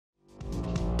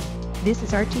This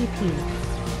is RTP.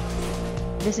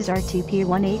 This is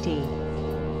RTP180.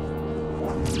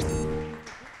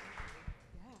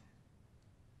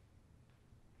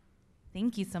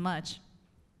 Thank you so much.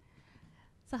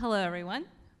 So hello everyone,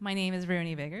 my name is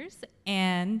Ruwani Biggers,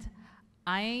 and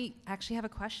I actually have a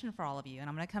question for all of you, and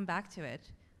I'm going to come back to it.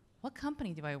 What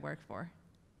company do I work for?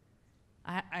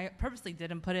 I purposely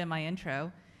didn't put it in my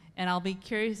intro, and I'll be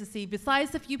curious to see,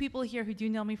 besides the few people here who do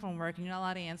know me from work, and you're not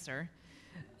allowed to answer,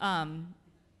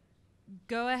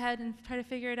 go ahead and try to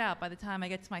figure it out by the time I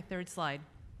get to my third slide.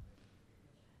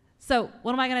 So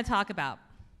what am I going to talk about?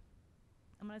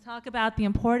 I'm going to talk about the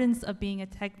importance of being a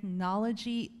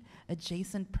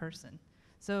technology-adjacent person.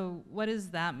 So what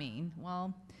does that mean?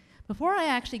 Well, before I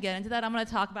actually get into that, I'm going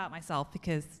to talk about myself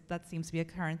because that seems to be a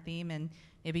current theme and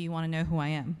maybe you want to know who I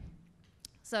am.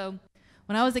 So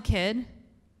when I was a kid,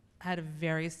 I had a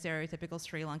very stereotypical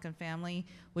Sri Lankan family,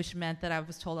 which meant that I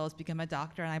was told I was become a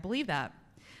doctor, and I believed that.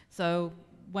 So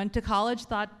went to college,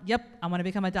 thought, yep, I want to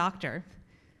become a doctor.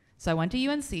 So I went to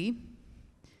UNC,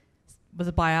 was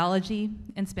a biology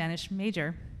and Spanish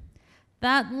major.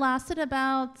 That lasted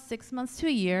about 6 months to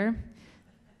a year.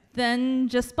 Then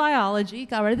just biology,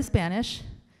 got rid of the Spanish.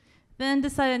 Then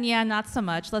decided, yeah, not so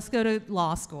much, let's go to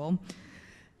law school.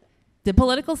 Did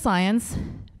political science.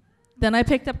 Then I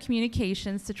picked up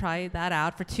communications to try that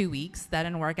out for 2 weeks. That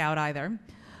didn't work out either.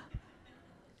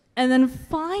 And then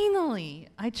finally,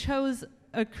 I chose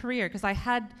a career because I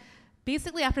had,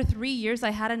 basically after 3 years, I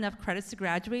had enough credits to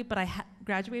graduate, but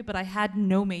I had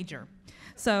no major.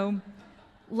 So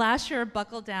last year,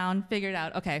 buckled down, figured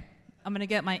out, okay, I'm gonna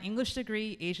get my English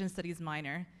degree, Asian Studies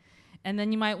minor. And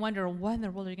then you might wonder, what in the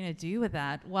world are you gonna do with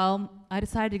that? Well, I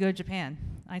decided to go to Japan.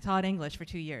 I taught English for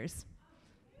 2 years.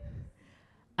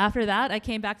 After that, I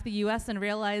came back to the US and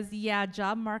realized, yeah,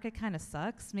 job market kind of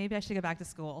sucks. Maybe I should go back to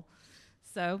school.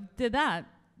 So did that,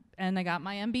 and I got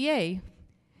my MBA.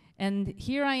 And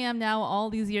here I am now,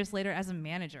 all these years later, as a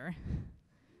manager.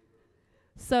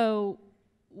 So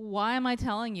why am I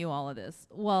telling you all of this?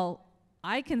 Well,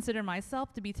 I consider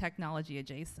myself to be technology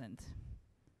adjacent.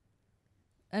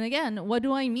 And again, what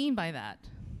do I mean by that?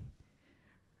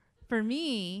 For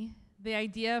me, the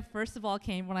idea, first of all,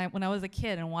 came when I was a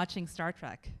kid and watching Star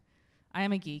Trek. I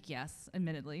am a geek, yes,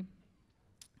 admittedly.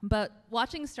 But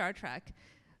watching Star Trek,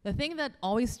 the thing that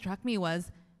always struck me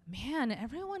was, man,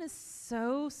 everyone is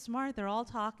so smart. They're all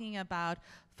talking about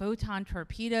photon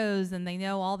torpedoes, and they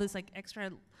know all this like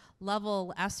extra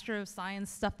level astroscience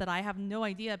stuff that I have no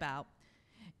idea about.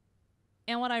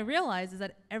 And what I realized is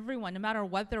that everyone, no matter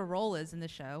what their role is in the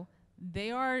show,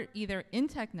 they are either in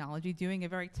technology doing a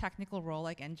very technical role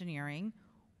like engineering,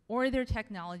 or they're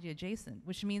technology adjacent,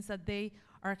 which means that they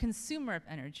are a consumer of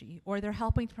energy, or they're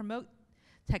helping to promote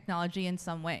technology in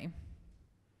some way.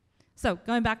 So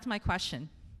going back to my question,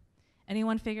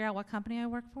 anyone figure out what company I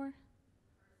work for?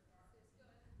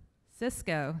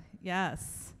 Cisco,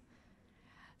 yes.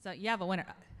 So you have a winner.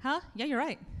 Huh? Yeah, you're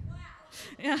right. Wow.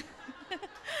 Yeah.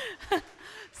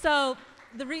 So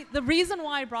the reason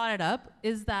why I brought it up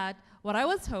is that what I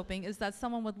was hoping is that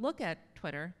someone would look at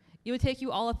Twitter. It would take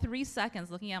you all of 3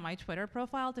 seconds looking at my Twitter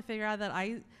profile to figure out that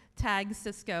I tag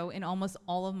Cisco in almost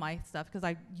all of my stuff because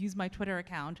I use my Twitter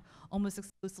account almost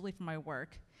exclusively for my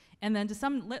work. And then to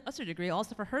some lesser degree,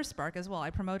 also for HerSpark as well. I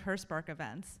promote HerSpark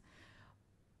events.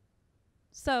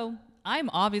 So I'm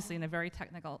obviously in a very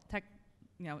technical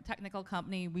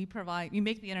company. We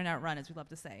make the internet run, as we love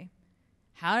to say.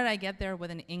 How did I get there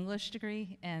with an English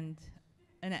degree and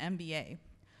an MBA?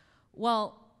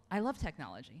 Well, I love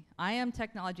technology. I am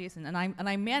technology adjacent, and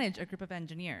I manage a group of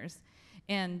engineers.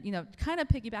 And kind of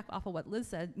piggyback off of what Liz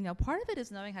said, part of it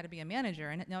is knowing how to be a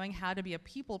manager and knowing how to be a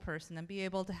people person and be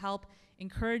able to help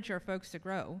encourage your folks to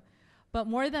grow. But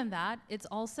more than that, it's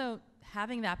also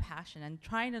having that passion and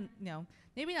trying to,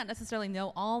 maybe not necessarily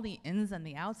know all the ins and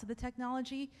the outs of the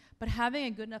technology, but having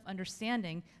a good enough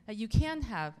understanding that you can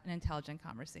have an intelligent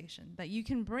conversation, that you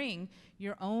can bring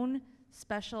your own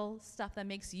special stuff that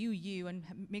makes you you and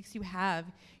makes you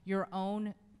have your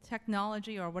own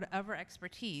technology or whatever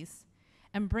expertise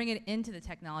and bring it into the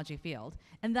technology field.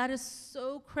 And that is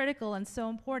so critical and so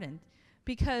important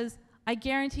because I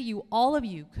guarantee you all of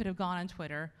you could have gone on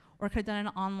Twitter or could have done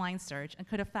an online search and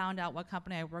could have found out what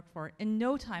company I work for in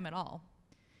no time at all.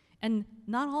 And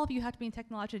not all of you have to be in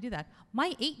technology to do that. My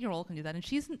 8-year-old can do that, and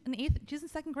she's in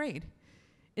 2nd grade.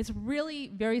 It's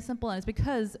really very simple, and it's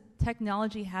because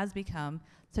technology has become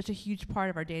such a huge part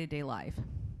of our day-to-day life.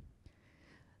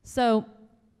 So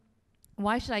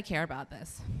why should I care about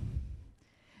this?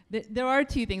 There are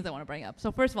 2 things I want to bring up.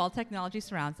 So first of all, technology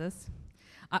surrounds us.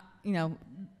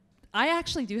 I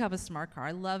actually do have a smart car.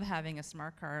 I love having a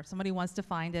smart car. If somebody wants to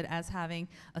find it as having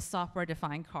a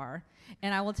software-defined car.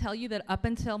 And I will tell you that up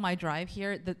until my drive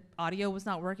here, the audio was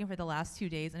not working for the last 2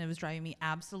 days, and it was driving me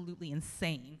absolutely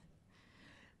insane.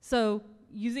 So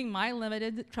using my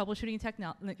limited troubleshooting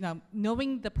technology,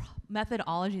 knowing the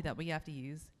methodology that we have to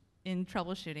use in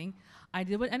troubleshooting, I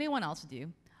did what anyone else would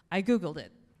do. I Googled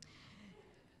it.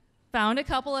 Found a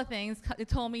couple of things. It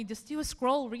told me just do a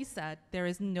scroll reset. There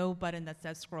is no button that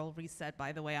says scroll reset,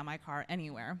 by the way, on my car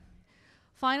anywhere.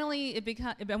 Finally,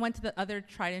 I went to the other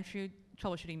tried and true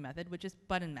troubleshooting method, which is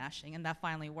button mashing, and that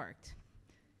finally worked.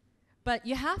 But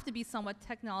you have to be somewhat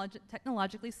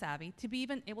technologically savvy to be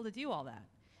even able to do all that.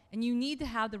 And you need to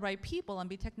have the right people and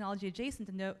be technology adjacent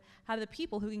to know how the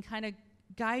people who can kind of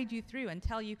guide you through and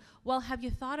tell you, well, have you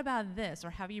thought about this, or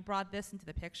have you brought this into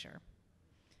the picture?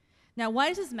 Now, why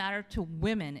does this matter to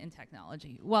women in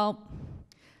technology? Well,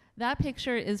 that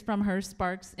picture is from her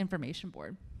Sparks information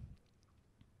board.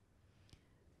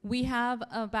 We have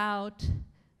about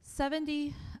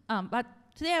 70,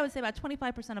 today I would say about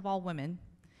 25% of all women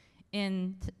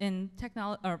in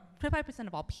technology, or 25%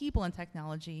 of all people in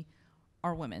technology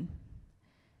are women.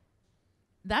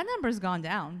 That number's gone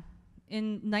down.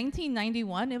 In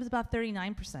 1991, it was about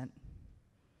 39%.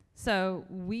 So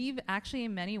we've actually,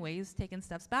 in many ways, taken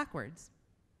steps backwards.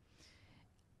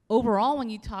 Overall, when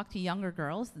you talk to younger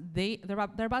girls, they're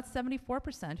about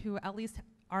 74% who at least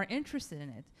are interested in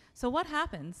it. So what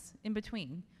happens in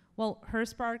between? Well,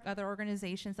 HerSpark, other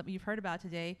organizations that we've heard about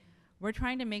today, we're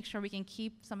trying to make sure we can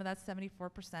keep some of that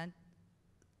 74%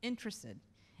 interested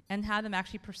and have them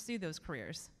actually pursue those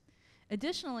careers.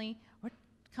 Additionally,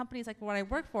 companies like what I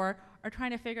work for are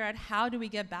trying to figure out how do we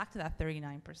get back to that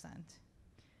 39%.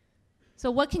 So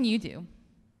what can you do?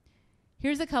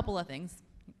 Here's a couple of things.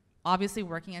 Obviously,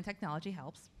 working in technology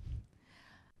helps.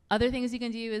 Other things you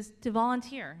can do is to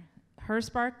volunteer.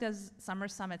 HerSpark does summer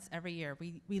summits every year.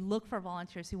 We look for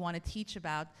volunteers who want to teach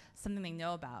about something they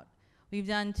know about. We've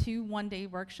done 2 one-day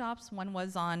workshops. One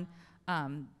was on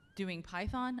doing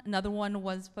Python. Another one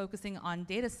was focusing on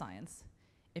data science.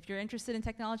 If you're interested in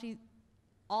technology,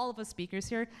 all of us speakers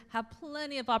here have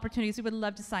plenty of opportunities we would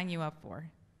love to sign you up for.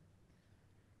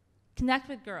 Connect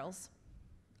with girls.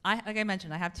 Like I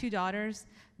mentioned, I have 2 daughters.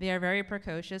 They are very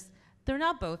precocious. They're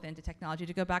not both into technology.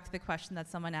 To go back to the question that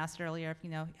someone asked earlier,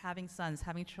 if having sons,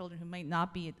 having children who might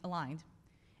not be aligned.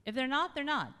 If they're not, they're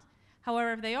not.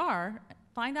 However, if they are,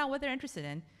 find out what they're interested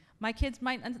in. My kids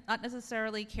might not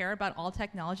necessarily care about all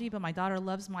technology, but my daughter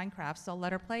loves Minecraft, so I'll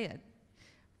let her play it.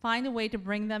 Find a way to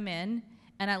bring them in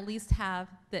and at least have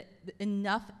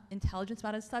enough intelligence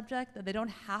about a subject that they don't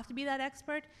have to be that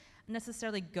expert and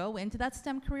necessarily go into that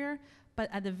STEM career, but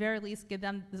at the very least give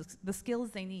them the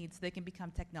skills they need so they can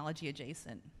become technology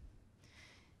adjacent.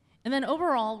 And then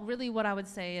overall, really what I would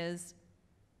say is,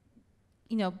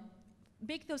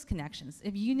 make those connections.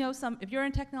 If you're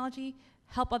in technology,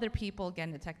 help other people get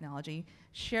into technology,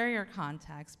 share your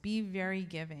contacts, be very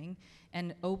giving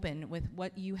and open with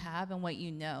what you have and what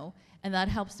you know, and that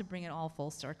helps to bring it all full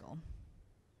circle.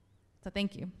 So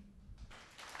thank you.